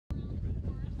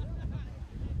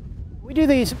We do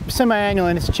these semi-annually,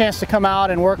 and it's a chance to come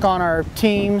out and work on our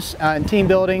teams and team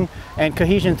building and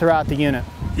cohesion throughout the unit.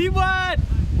 Team what?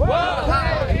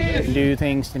 Do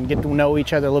things and get to know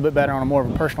each other a little bit better on a more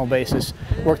of a personal basis,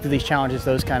 work through these challenges,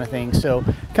 those kind of things. So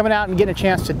coming out and getting a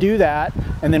chance to do that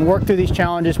and then work through these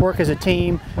challenges, work as a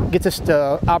team, gets us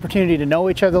the opportunity to know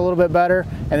each other a little bit better,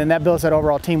 and then that builds that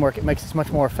overall teamwork. It makes us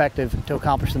much more effective to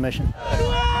accomplish the mission.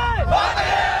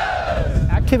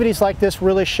 Activities like this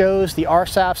really shows the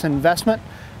RSAF's investment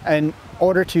in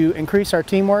order to increase our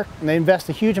teamwork, and they invest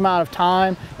a huge amount of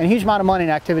time and a huge amount of money in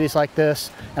activities like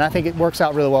this, and I think it works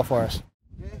out really well for us.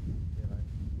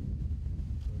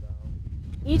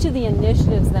 Each of the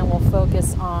initiatives then will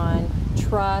focus on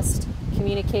trust,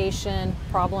 communication,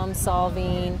 problem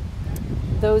solving,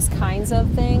 those kinds of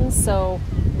things. So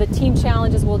the team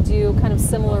challenges will do kind of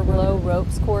similar low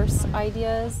ropes course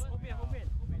ideas.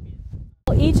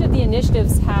 Each of the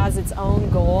initiatives has its own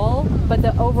goal, but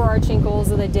the overarching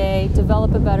goals of the day: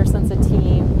 develop a better sense of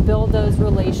team, build those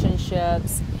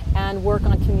relationships, and work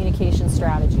on communication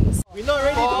strategies. We're not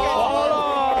ready to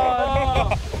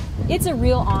get It's a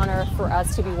real honor for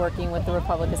us to be working with the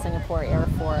Republic of Singapore Air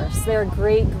Force. They're a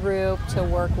great group to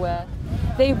work with.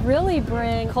 They really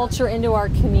bring culture into our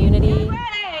community.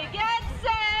 Ready, get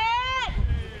set,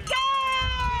 go!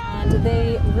 And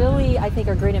they really, I think,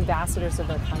 are great ambassadors of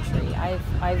their country.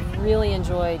 I've really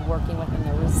enjoyed working with them.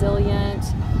 They're resilient,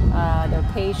 they're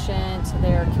patient,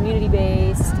 they're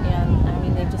community-based, and I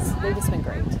mean, they've just been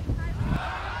great.